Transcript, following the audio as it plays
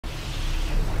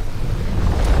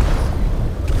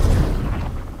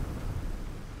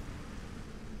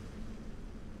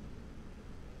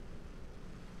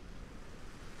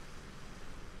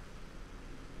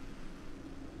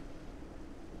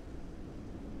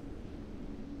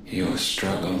Your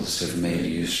struggles have made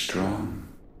you strong,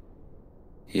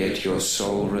 yet your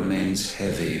soul remains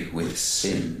heavy with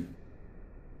sin.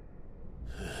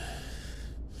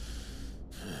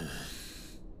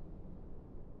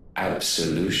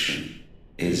 Absolution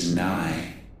is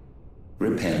nigh.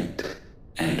 Repent,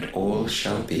 and all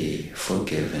shall be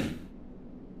forgiven.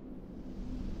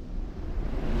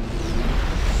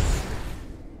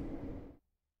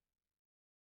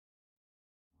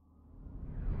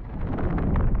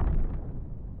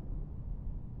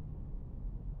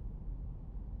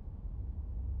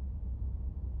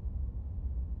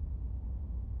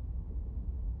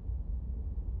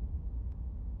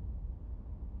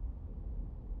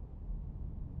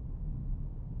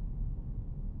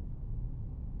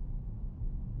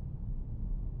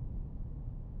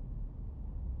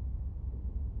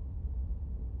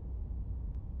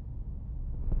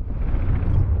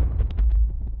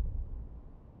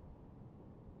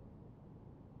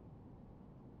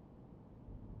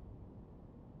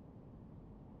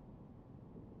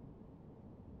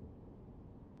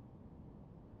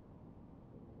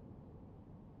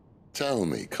 Tell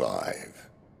me, Clive,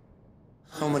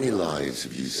 how many lives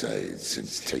have you saved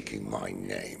since taking my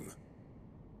name?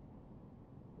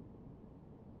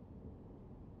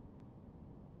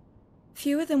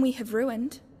 Fewer than we have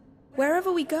ruined.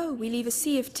 Wherever we go, we leave a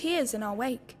sea of tears in our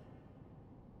wake.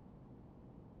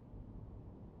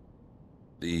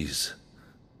 These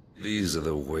are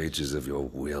the wages of your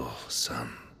will,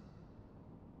 son.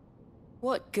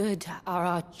 What good are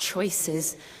our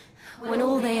choices when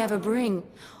all they ever bring,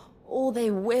 all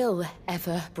they will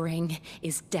ever bring,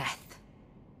 is death?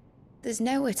 There's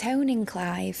no atoning,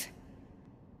 Clive.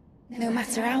 No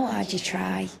matter how hard you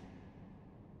try.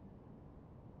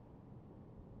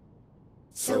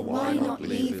 So why not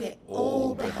leave it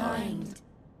all behind?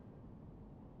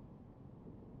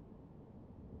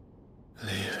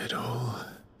 Leave it all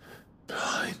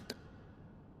behind.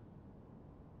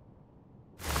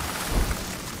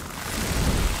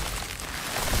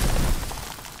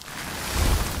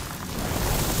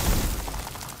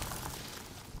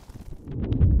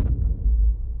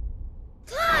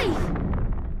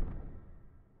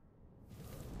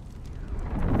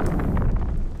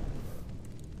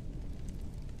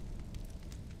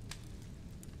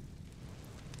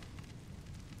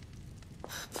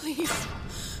 Please,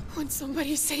 won't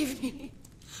somebody save me?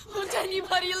 Won't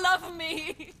anybody love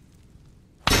me?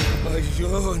 I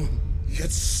yearn, yet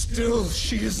still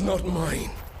she is not mine.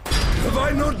 Have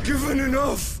I not given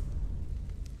enough?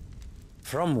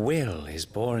 From will is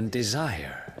born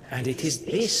desire, and it is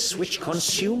this which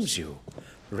consumes you,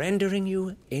 rendering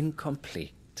you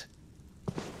incomplete.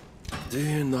 Do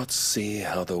you not see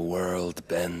how the world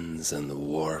bends and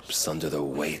warps under the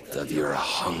weight of your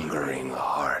hungering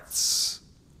hearts?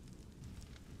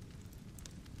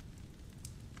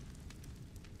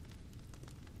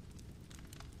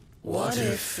 What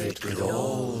if it could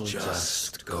all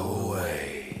just go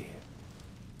away?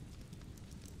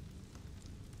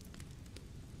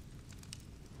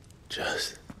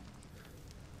 Just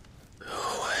go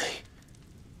away.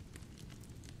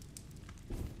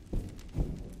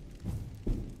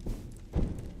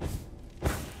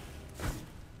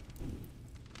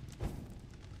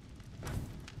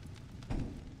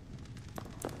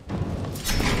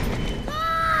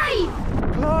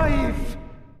 Clive!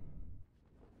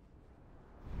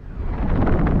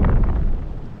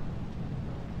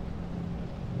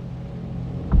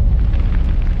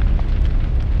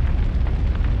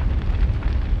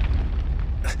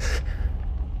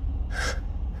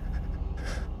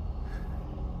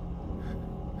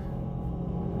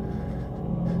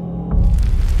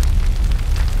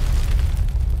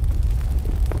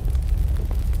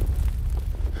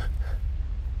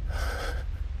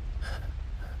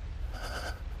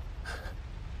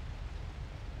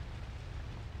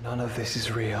 None of this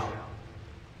is real.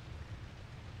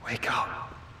 Wake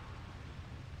up.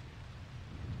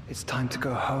 It's time to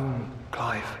go home,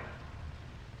 Clive.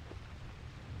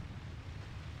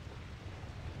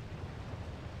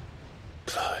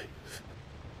 Clive.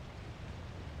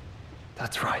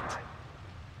 That's right.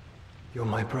 You're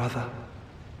my brother.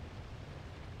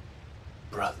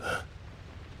 Brother.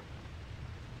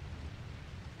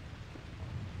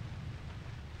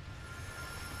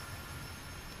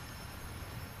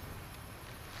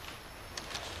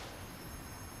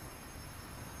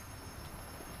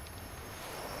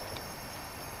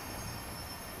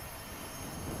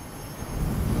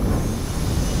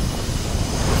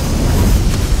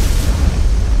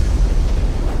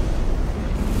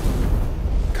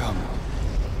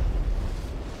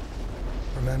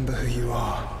 Remember who you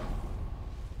are.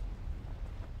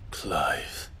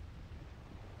 Clive.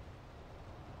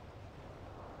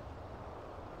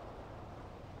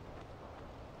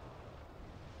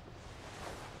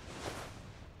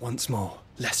 Once more,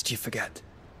 lest you forget.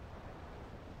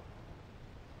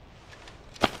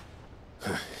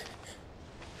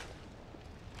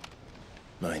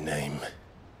 My name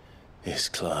is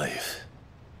Clive.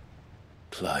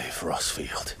 Clive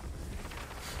Rossfield.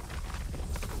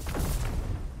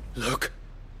 Look.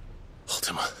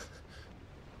 Ultima.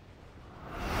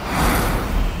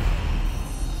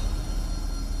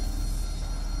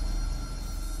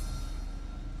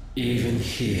 Even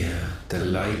here, the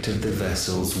light of the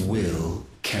vessel's will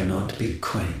cannot be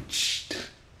quenched.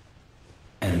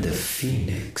 And the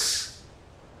Phoenix,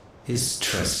 his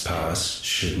trespass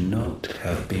should not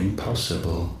have been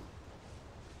possible.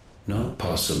 Not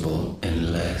possible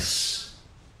unless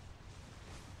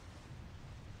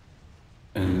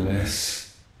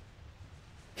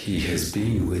he has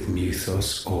been with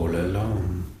Muthos all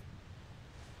along.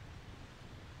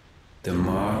 The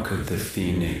mark of the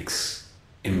Phoenix,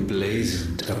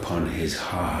 emblazoned upon his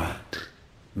heart,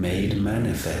 made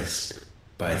manifest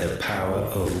by the power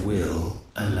of will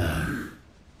alone.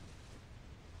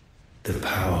 The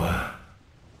power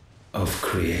of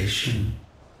creation.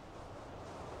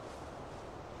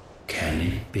 Can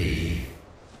it be?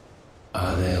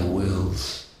 Are their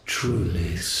wills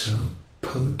truly so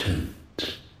potent?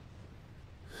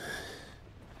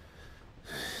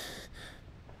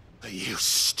 Are you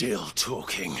still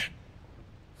talking?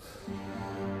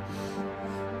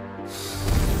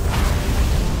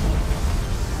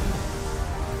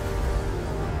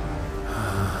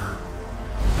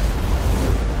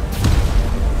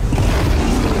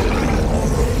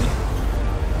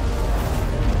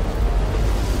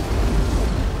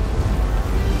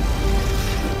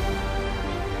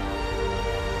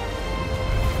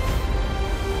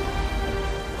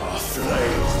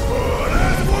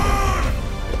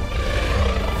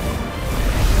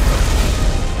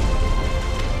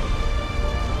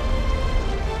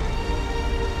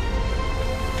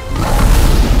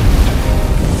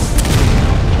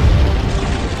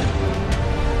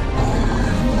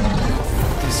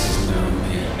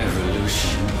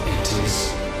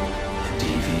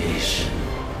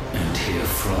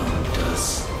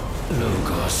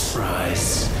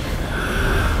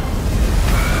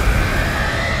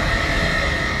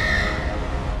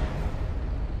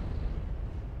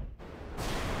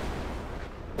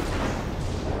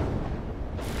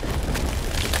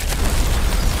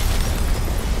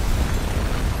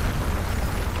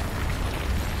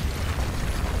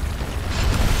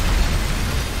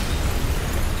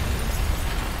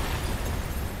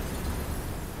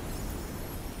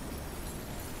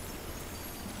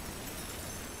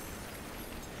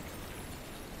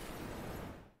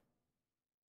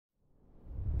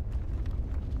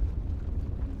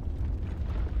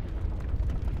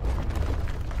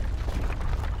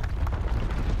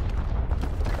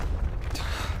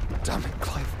 Damn it,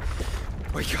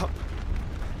 Clive. Wake up.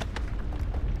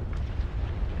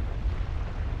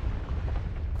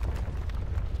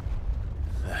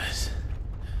 That.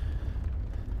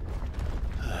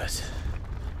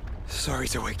 Sorry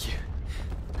to wake you,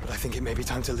 but I think it may be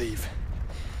time to leave.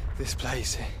 This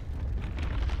place.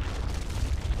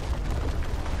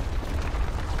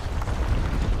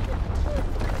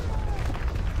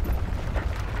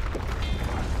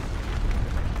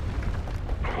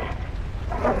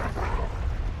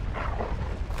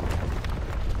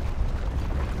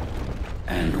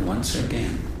 And once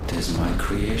again does my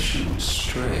creation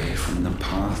stray from the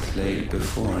path laid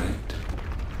before it.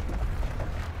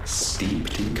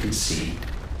 Steeped in conceit,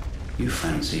 you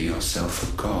fancy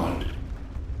yourself a god.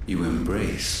 You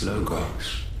embrace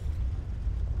Logos.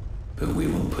 But we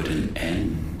will put an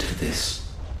end to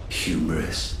this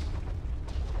hubris.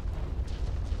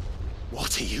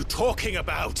 What are you talking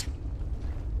about?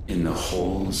 In the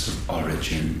halls of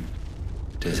origin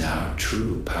does our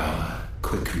true power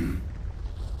quicken.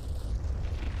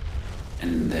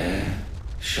 And there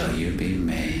shall you be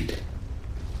made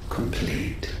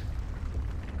complete.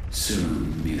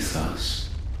 Soon, Muthos,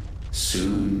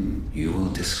 soon you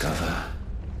will discover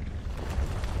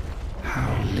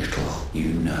how little you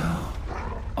know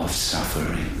of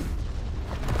suffering.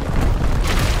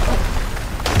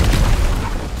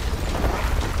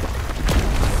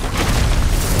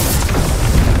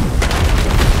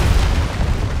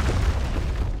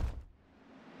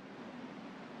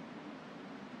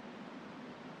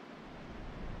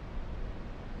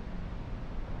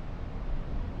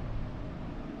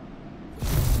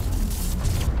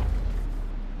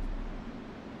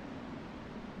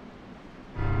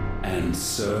 And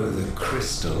so the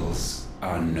crystals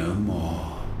are no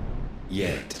more.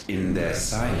 Yet in their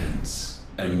silence,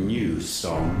 a new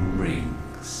song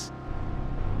rings.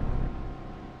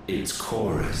 Its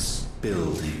chorus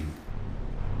building,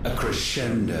 a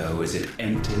crescendo as it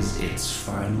enters its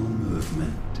final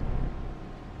movement,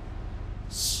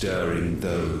 stirring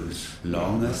those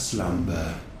long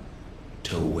aslumber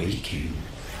to waking,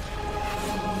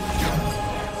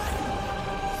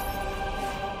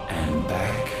 and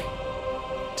back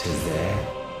to their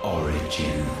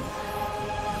origin.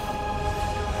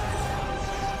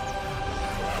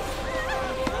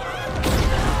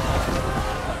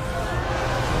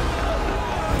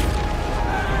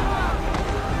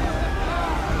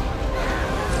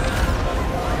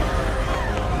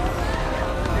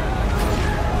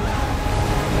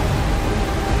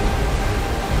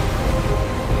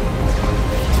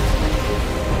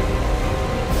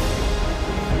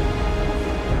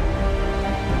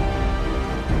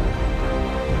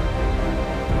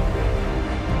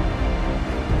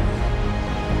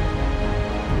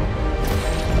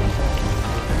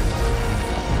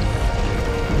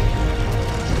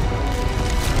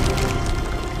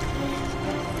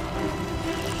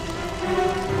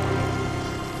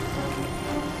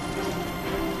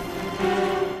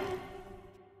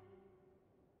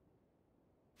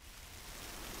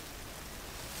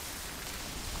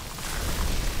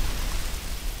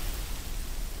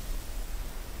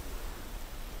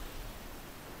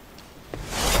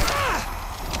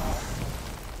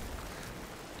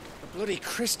 Bloody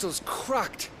crystal's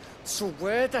cracked. So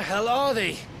where the hell are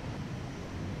they?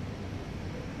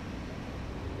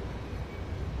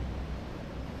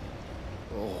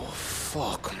 Oh,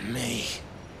 fuck me.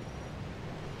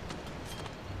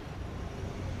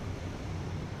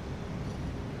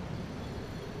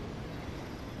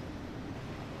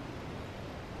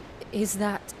 Is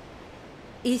that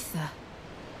ether?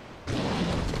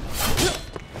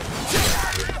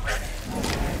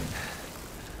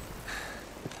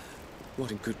 What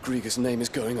in good Grieger's name is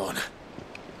going on?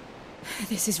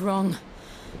 This is wrong.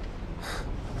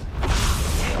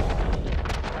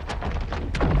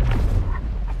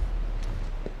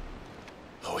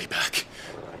 Are we back?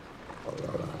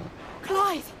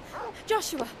 Clive!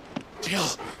 Joshua! Jill!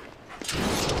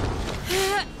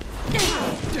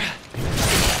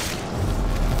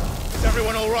 Is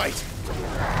everyone all right?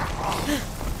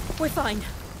 We're fine.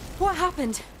 What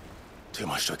happened? Too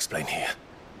much to explain here.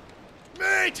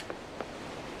 Mate!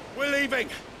 We're leaving!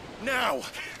 Now!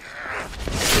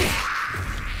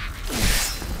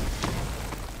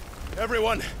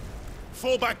 Everyone,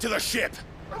 fall back to the ship!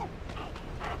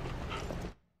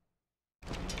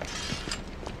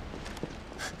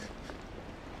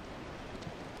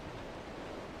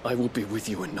 I will be with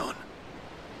you anon.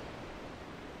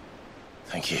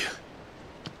 Thank you.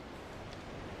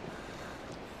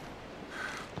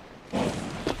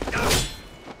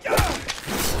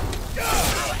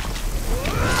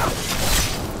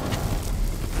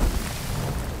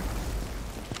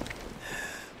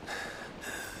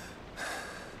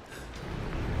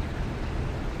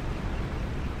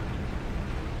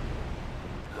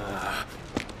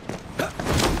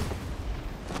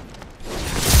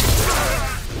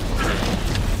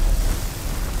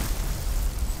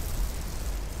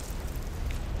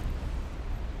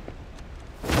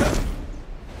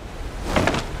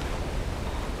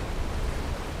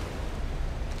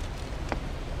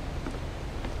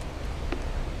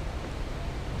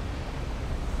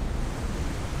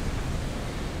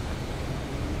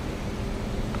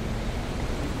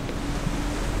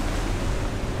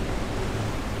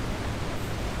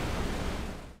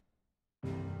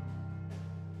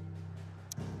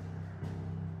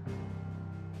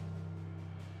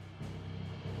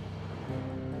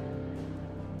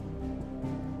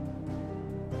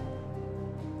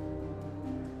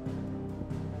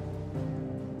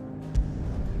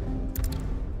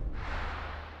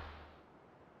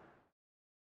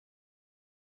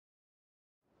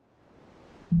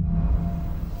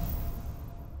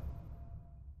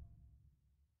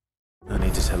 I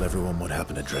need to tell everyone what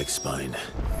happened at Drake's Spine.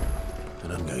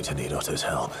 And I'm going to need Otto's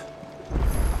help.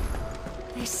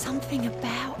 There's something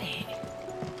about it.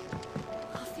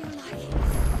 I feel like...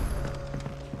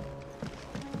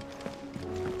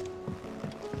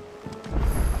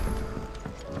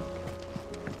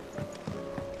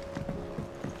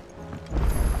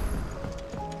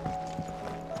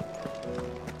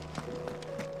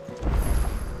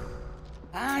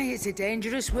 Aye, it's a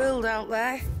dangerous world out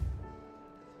there.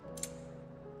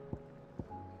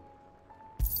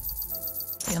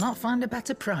 You'll not find a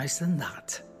better price than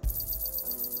that.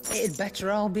 It'd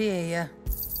better all be here.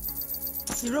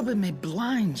 You're rubbing me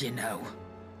blind, you know.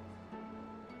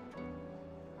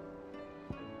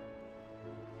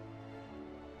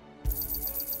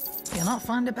 You'll not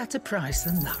find a better price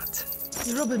than that.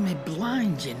 You're rubbing me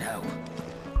blind, you know.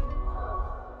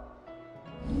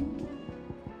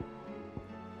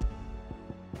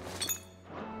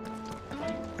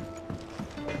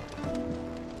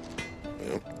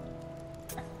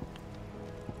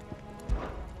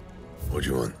 What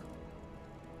do you want?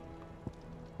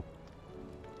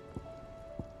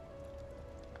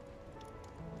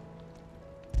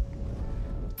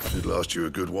 Should last you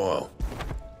a good while.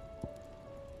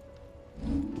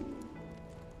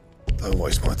 Don't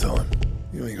waste my time.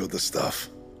 You ain't got the stuff.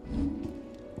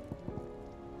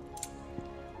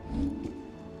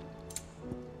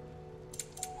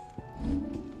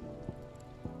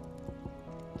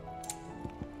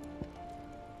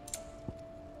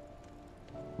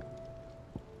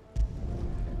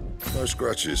 No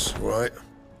scratches, right?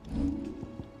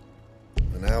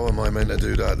 And how am I meant to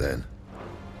do that then?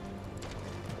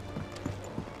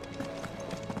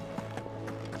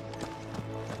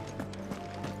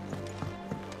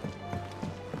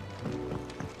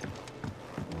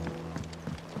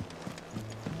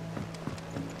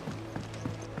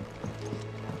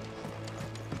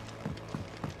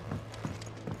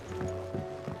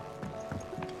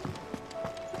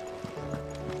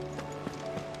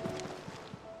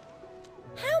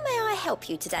 Help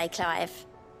you today, Clive?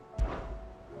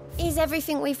 Is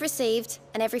everything we've received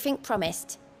and everything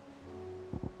promised?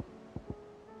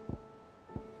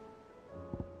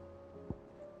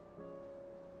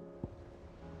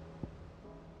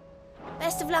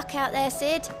 Best of luck out there,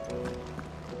 Sid.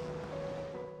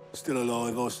 Still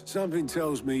alive, Oz. Something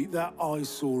tells me that I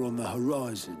saw on the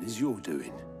horizon is your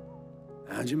doing.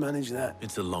 How'd you manage that?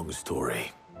 It's a long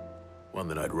story. One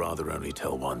that I'd rather only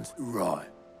tell once. Right.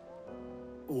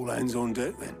 All hands on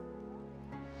deck, then.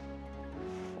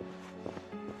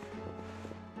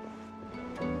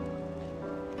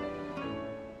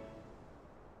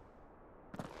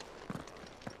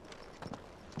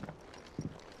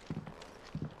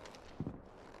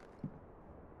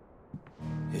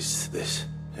 Is this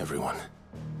everyone?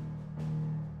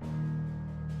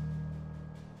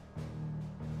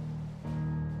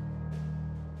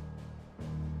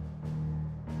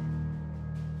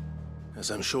 As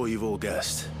I'm sure you've all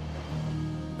guessed,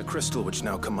 the crystal which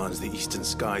now commands the eastern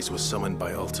skies was summoned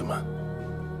by Ultima.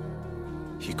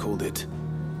 He called it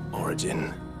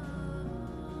Origin.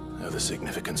 Though the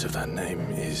significance of that name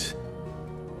is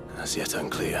as yet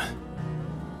unclear.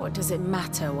 What does it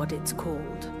matter what it's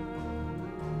called?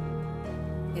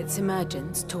 Its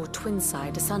emergence tore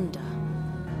Twinside asunder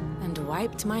and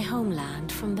wiped my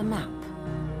homeland from the map.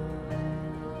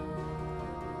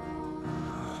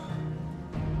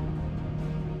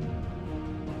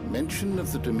 Mention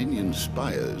of the Dominion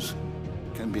spires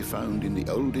can be found in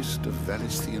the oldest of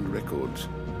Valisthian records.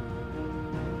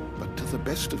 But to the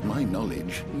best of my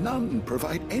knowledge, none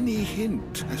provide any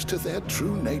hint as to their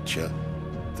true nature.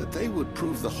 That they would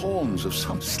prove the horns of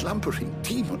some slumbering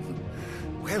demon.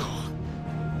 Well,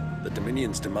 the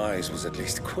Dominion's demise was at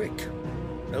least quick.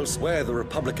 Elsewhere, the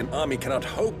Republican army cannot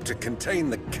hope to contain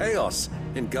the chaos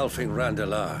engulfing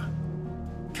Randalar.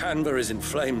 Canva is in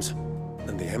flames,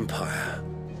 and the Empire.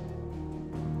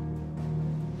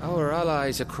 Our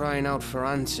allies are crying out for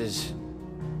answers.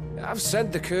 I've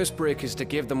sent the Cursebreakers to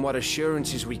give them what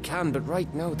assurances we can, but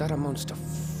right now that amounts to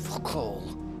fuck all.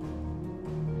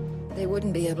 They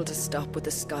wouldn't be able to stop what the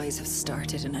skies have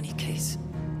started in any case.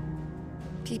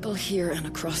 People here and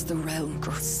across the realm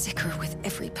grow sicker with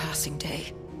every passing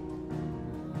day.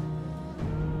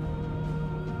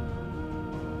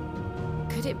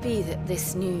 Could it be that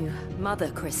this new Mother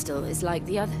Crystal is like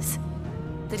the others?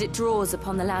 That it draws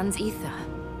upon the land's ether?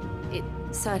 It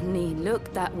certainly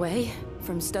looked that way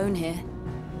from stone here.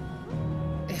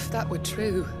 If that were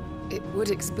true, it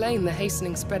would explain the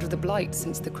hastening spread of the Blight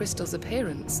since the crystal's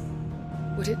appearance.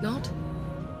 Would it not?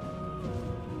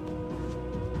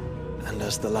 And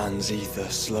as the land's ether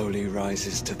slowly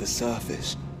rises to the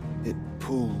surface, it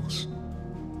pools,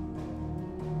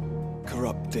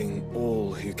 corrupting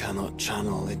all who cannot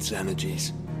channel its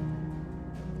energies.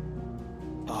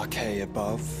 Archay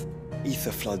above,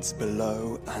 ether floods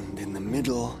below, and in the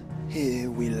middle, here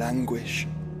we languish,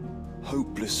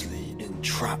 hopelessly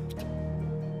entrapped.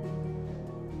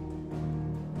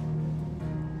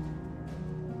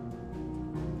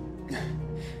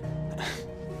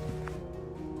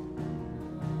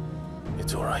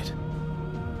 It's all right.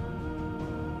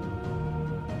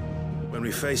 When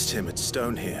we faced him at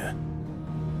Stone here,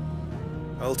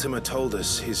 Ultima told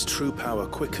us his true power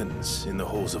quickens in the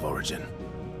halls of Origin.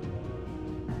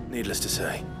 Needless to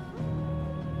say,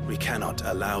 we cannot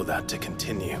allow that to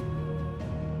continue.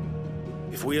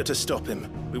 If we are to stop him,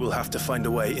 we will have to find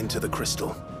a way into the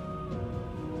crystal.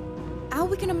 How are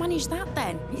we gonna manage that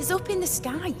then? It's up in the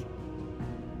sky.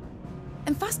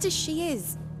 And fast as she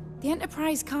is, the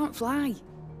Enterprise can't fly.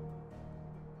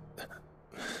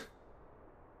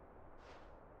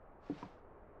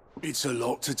 It's a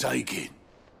lot to take in.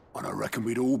 And I reckon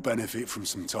we'd all benefit from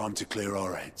some time to clear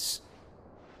our heads.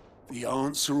 The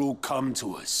answer will come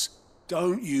to us.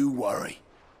 Don't you worry.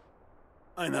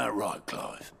 Ain't that right,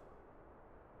 Clive?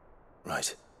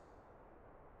 Right.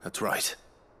 That's right.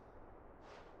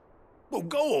 Well,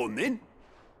 go on then.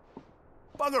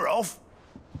 Bugger off.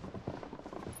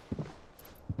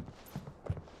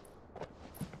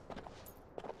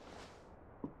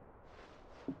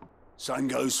 Same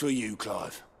goes for you,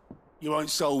 Clive. You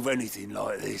won't solve anything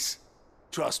like this.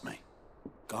 Trust me.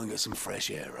 Go and get some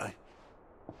fresh air, eh?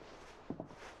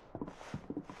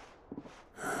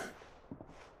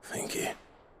 Thank you.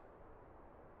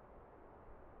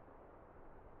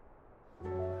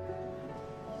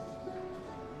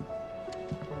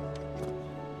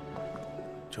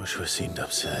 Joshua seemed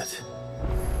upset.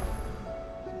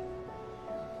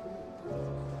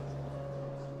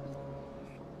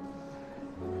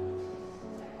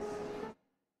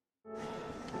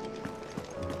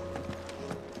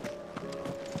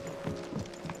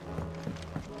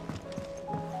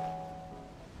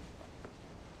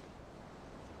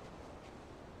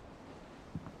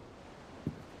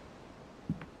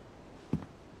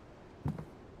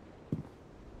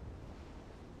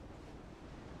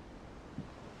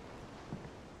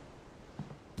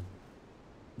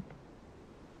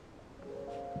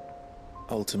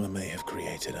 Ultima may have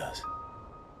created us,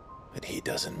 but he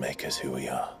doesn't make us who we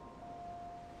are.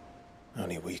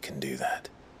 Only we can do that.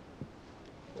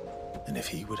 And if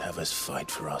he would have us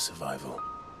fight for our survival,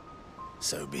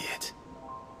 so be it.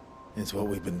 It's what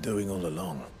we've been doing all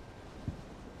along.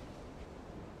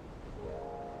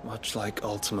 Much like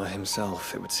Ultima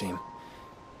himself, it would seem.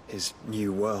 His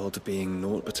new world being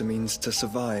naught but a means to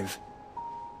survive.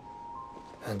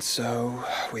 And so,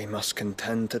 we must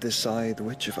contend to decide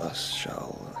which of us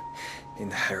shall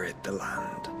inherit the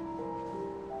land.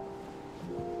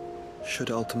 Should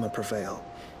Ultima prevail,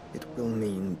 it will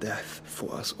mean death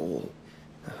for us all.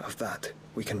 Of that,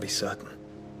 we can be certain.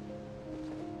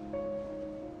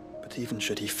 But even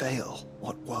should he fail,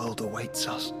 what world awaits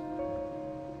us?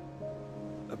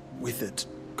 A withered,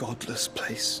 godless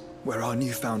place, where our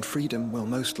newfound freedom will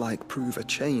most like prove a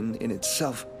chain in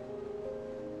itself.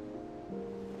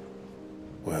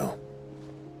 Well,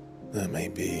 that may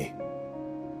be,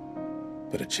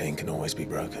 but a chain can always be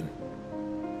broken.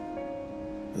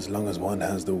 As long as one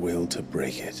has the will to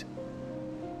break it,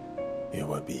 it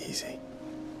won't be easy.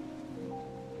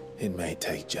 It may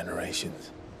take generations,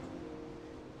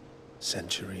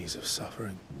 centuries of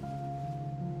suffering.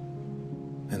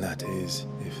 And that is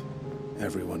if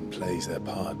everyone plays their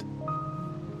part.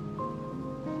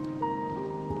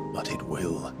 But it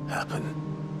will happen.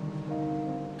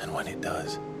 And when it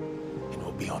does, it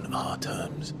will be on our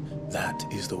terms. That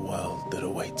is the world that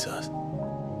awaits us.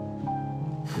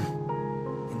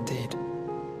 Indeed.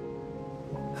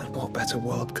 And what better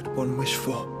world could one wish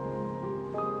for?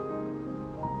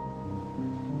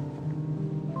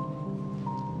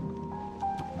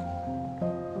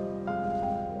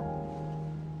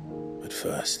 But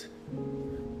first,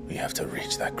 we have to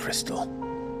reach that crystal.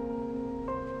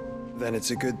 Then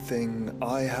it's a good thing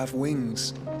I have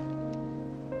wings.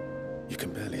 You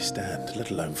can barely stand,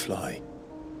 let alone fly.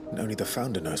 And only the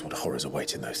Founder knows what horrors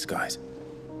await in those skies.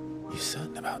 You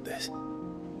certain about this?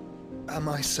 Am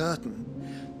I certain?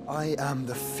 I am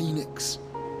the Phoenix.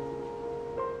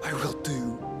 I will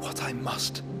do what I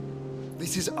must.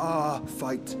 This is our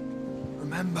fight.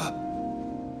 Remember?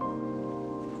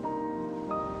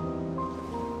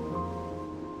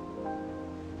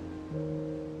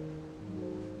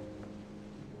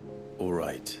 All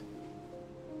right.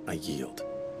 I yield.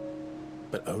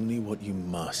 But only what you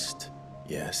must,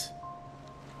 yes?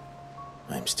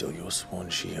 I'm still your sworn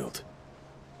shield.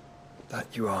 That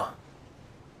you are.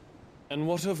 And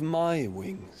what of my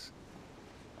wings?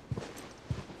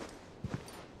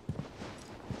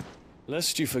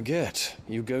 Lest you forget,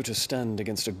 you go to stand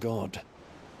against a god.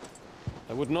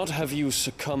 I would not have you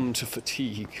succumb to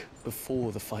fatigue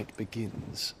before the fight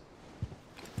begins.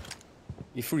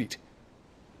 Ifrit,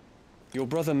 your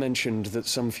brother mentioned that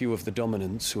some few of the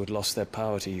dominants who had lost their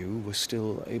power to you were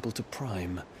still able to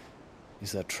prime.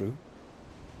 Is that true?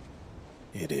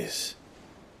 It is.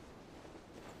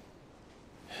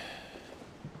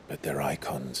 But their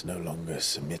icons no longer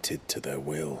submitted to their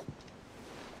will.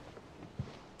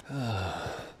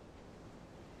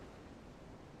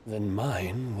 Then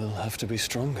mine will have to be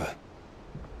stronger.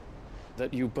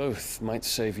 That you both might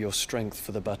save your strength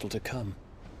for the battle to come.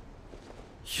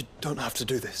 You don't have to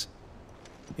do this.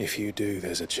 If you do,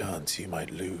 there's a chance you might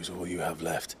lose all you have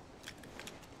left.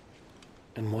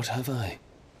 And what have I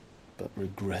but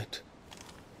regret?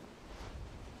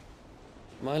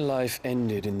 My life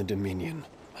ended in the Dominion.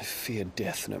 I fear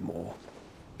death no more.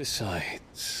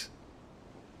 Besides,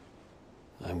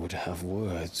 I would have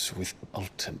words with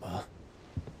Ultima.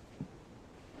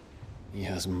 He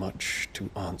has much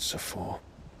to answer for.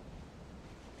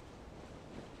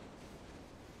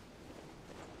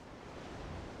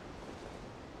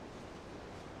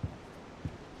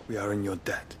 We are in your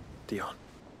debt, Dion.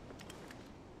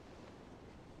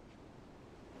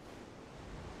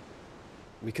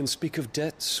 We can speak of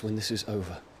debts when this is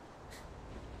over.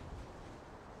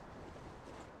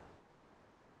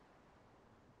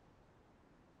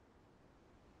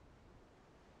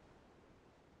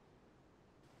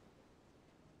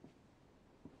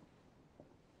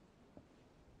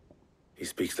 He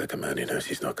speaks like a man who knows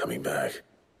he's not coming back.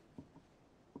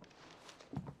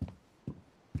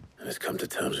 And has come to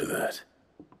terms with that.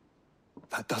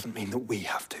 That doesn't mean that we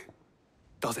have to,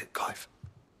 does it, Clive?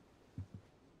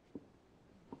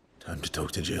 Time to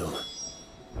talk to Jill.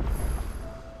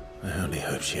 I only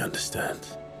hope she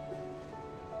understands.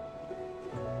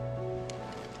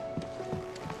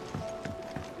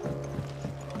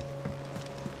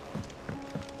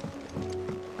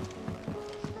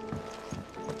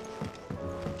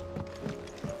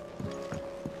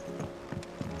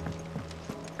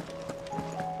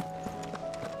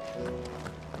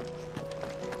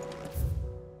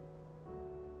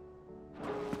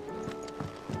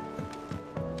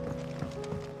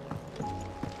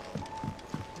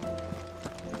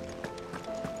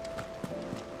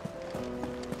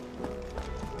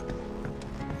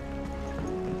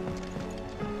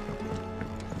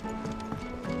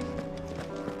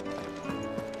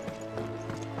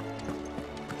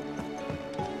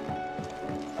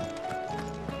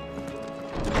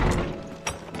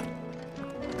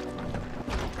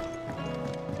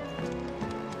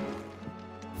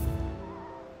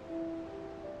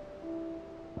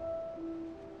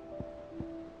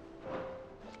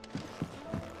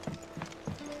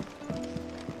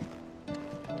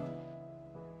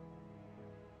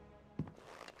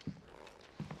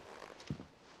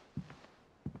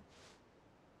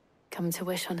 Come to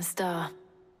wish on a star.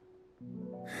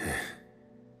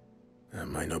 That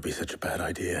might not be such a bad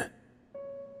idea.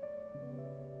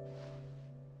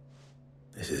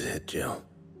 This is it, Jill.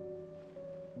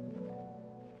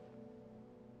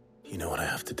 You know what I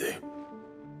have to do.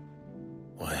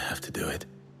 Why I have to do it.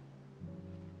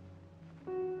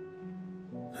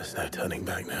 There's no turning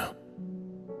back now.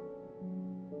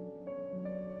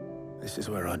 This is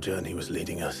where our journey was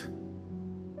leading us.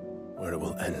 Where it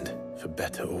will end, for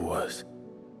better or worse.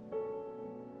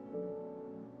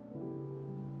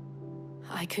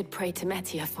 I could pray to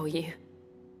Metia for you.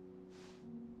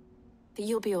 But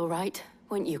you'll be all right,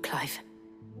 won't you, Clive?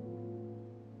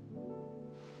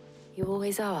 You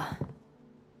always are.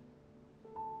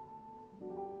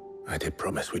 I did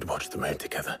promise we'd watch the moon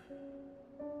together.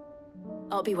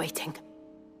 I'll be waiting.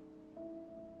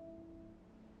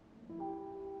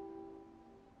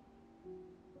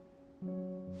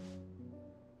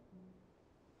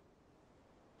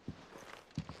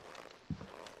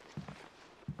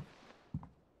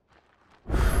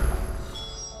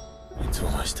 It's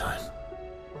almost time.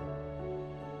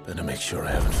 Better make sure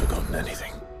I haven't forgotten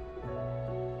anything.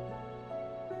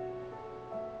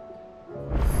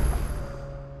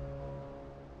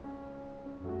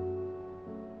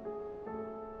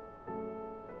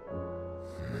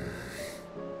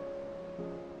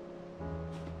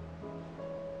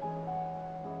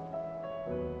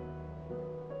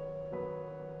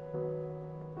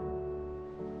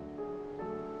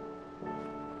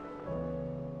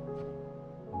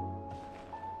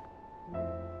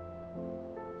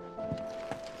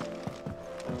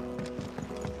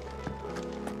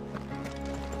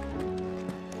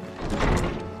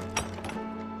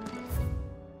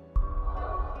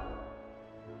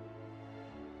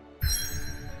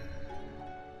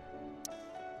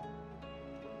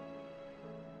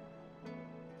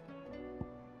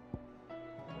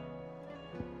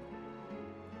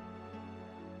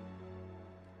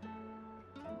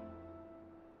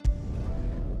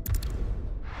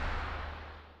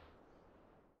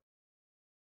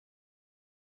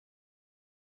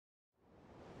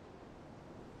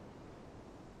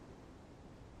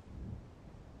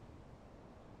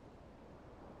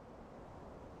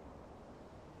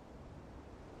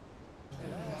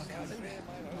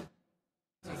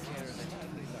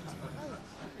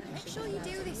 Make sure you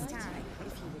do this time.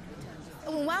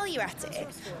 Oh, and while you're at it...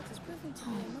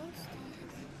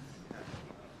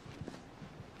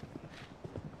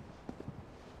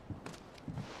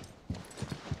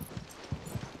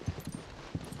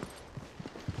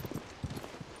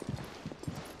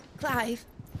 Clive,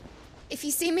 if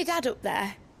you see me dad up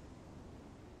there,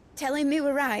 Tell him we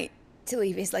were right to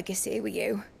leave his legacy with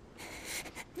you.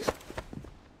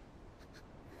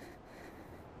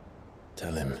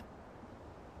 Tell him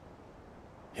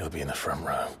he'll be in the front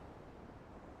row.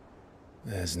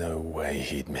 There's no way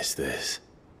he'd miss this.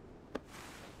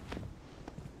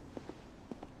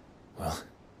 Well,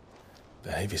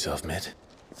 behave yourself, Mitt.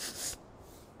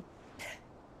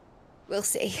 We'll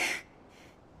see.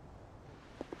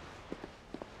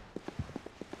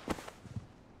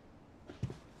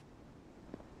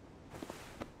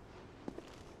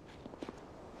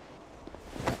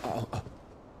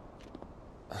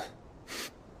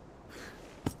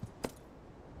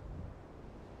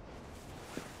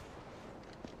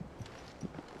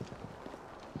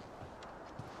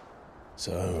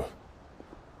 So,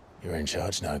 you're in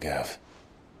charge now, Gav.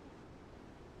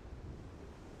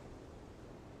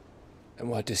 And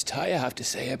what does Tyre have to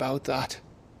say about that?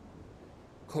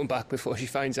 Come back before she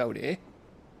finds out, eh?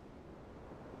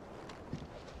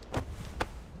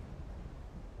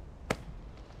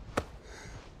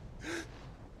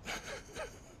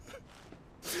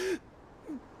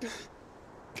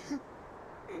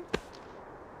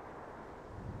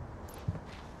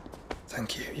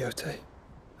 Thank you, Yote.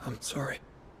 I'm sorry.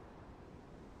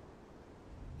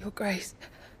 Your Grace,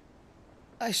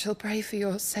 I shall pray for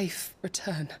your safe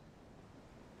return.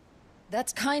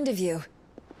 That's kind of you.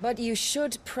 But you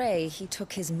should pray he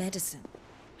took his medicine.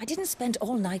 I didn't spend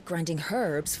all night grinding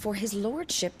herbs for his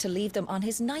lordship to leave them on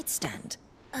his nightstand.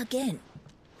 Again.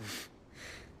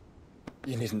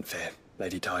 You needn't fear,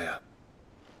 Lady Tyre.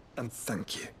 And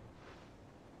thank you.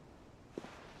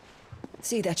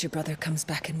 See that your brother comes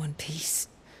back in one piece.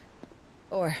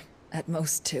 Or, at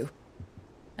most, two.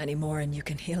 Any more and you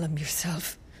can heal him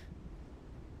yourself.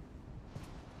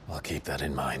 I'll keep that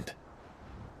in mind.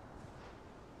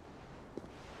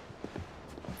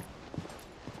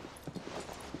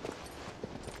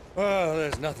 Well,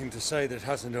 there's nothing to say that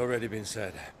hasn't already been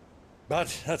said.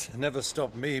 But that's never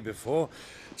stopped me before,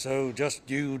 so just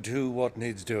you do what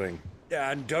needs doing.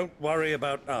 And don't worry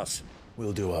about us.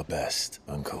 We'll do our best,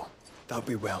 Uncle. That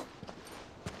we will.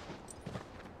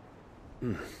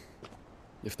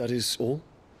 If that is all?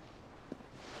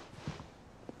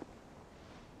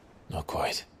 Not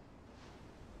quite.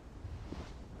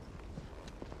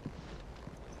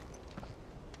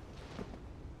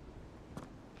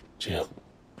 Jill.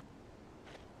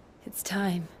 It's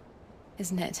time,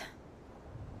 isn't it?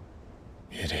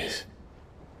 It is.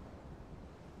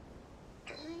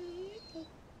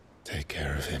 Take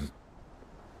care of him.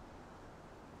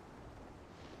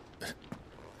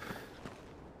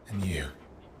 And you.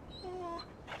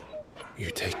 You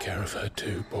take care of her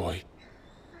too, boy.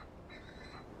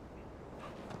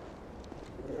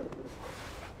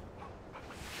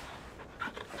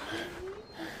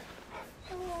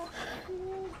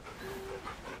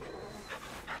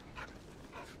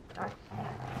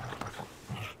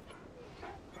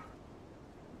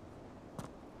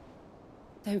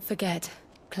 Don't forget,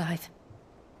 Clive.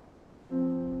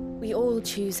 We all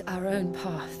choose our own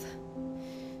path.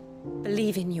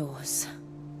 Believe in yours.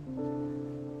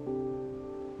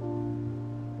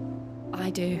 I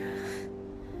do.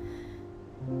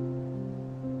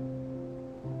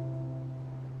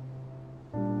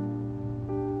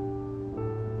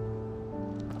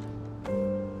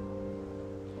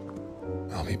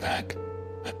 I'll be back.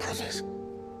 I promise.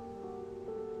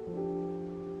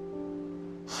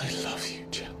 I love you,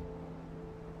 Jill.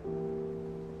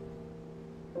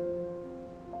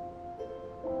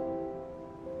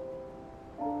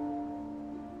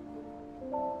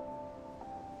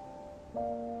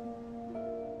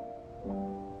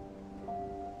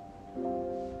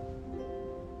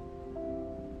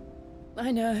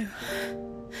 I know.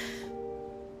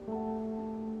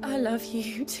 I love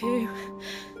you too.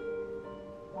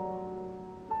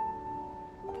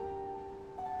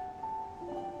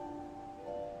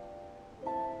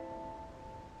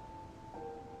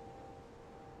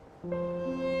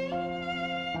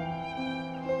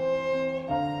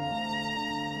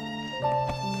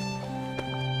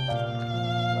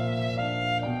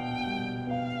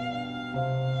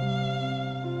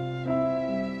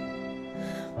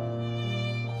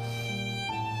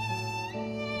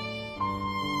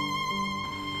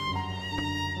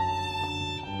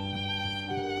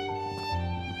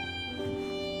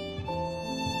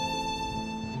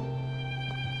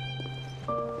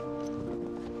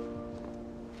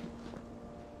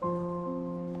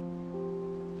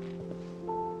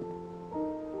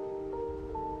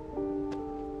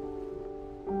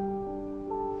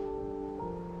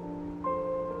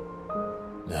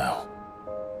 Now,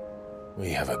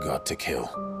 we have a god to kill.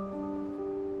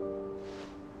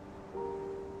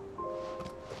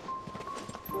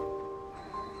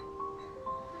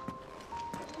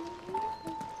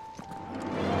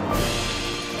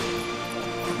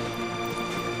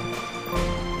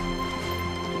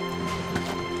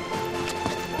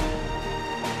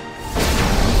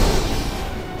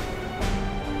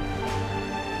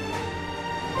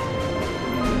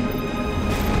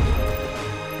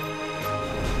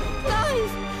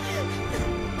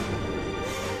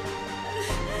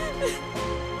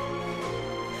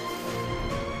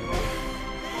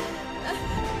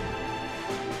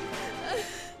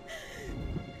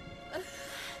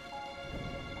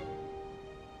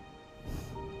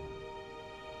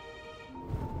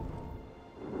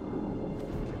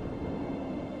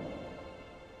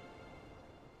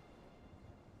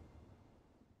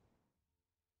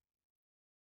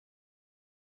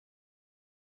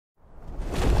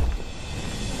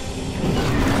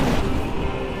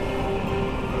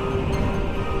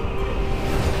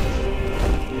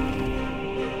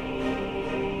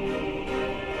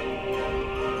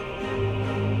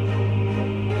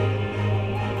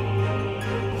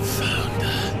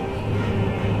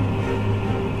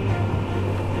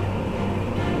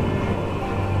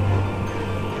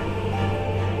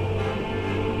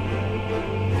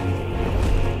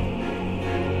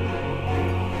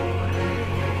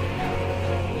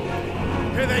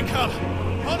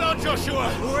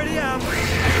 Already am.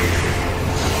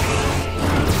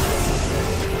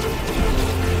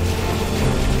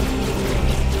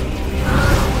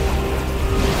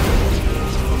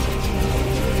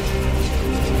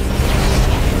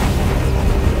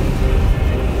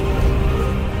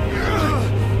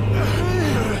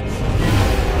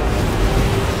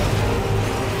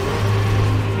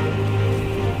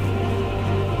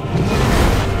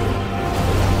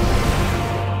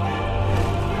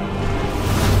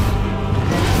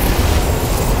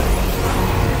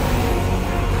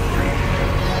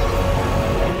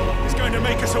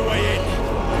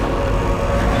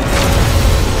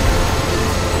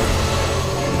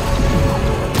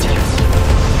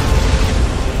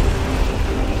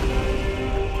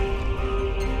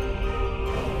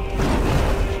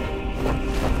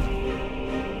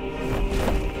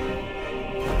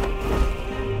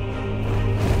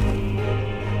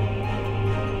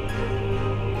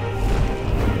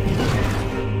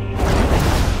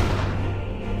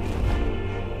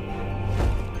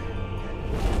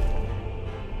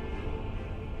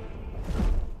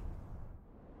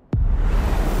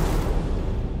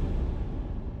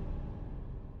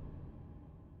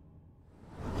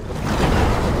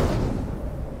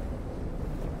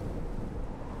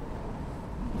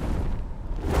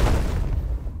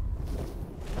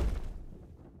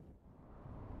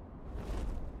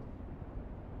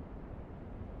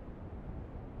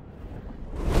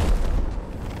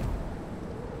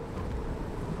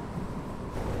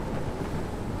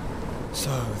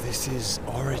 So, this is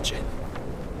Origin.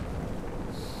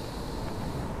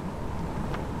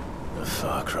 A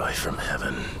far cry from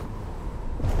heaven.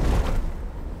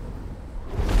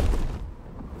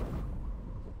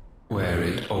 Where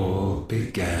it all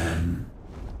began,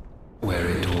 where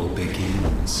it all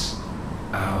begins,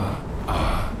 our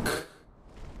ark,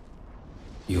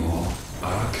 your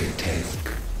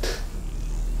architect.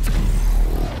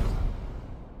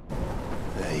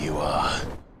 There you are.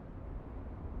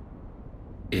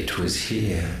 It was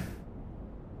here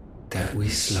that we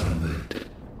slumbered,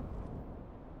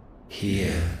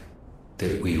 here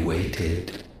that we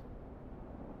waited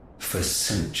for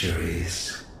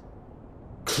centuries,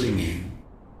 clinging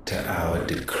to our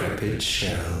decrepit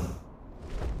shell,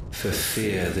 for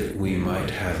fear that we might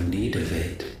have need of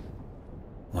it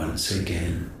once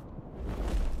again.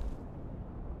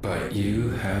 But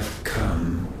you have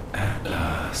come at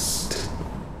last.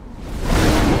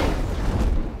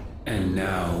 And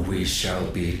now we shall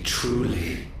be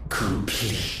truly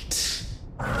complete.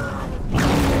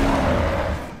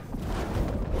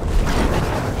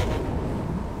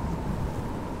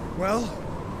 Well?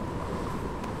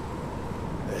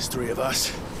 There's 3 of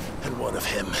us, and 1 of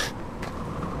him.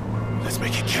 Let's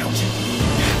make it count.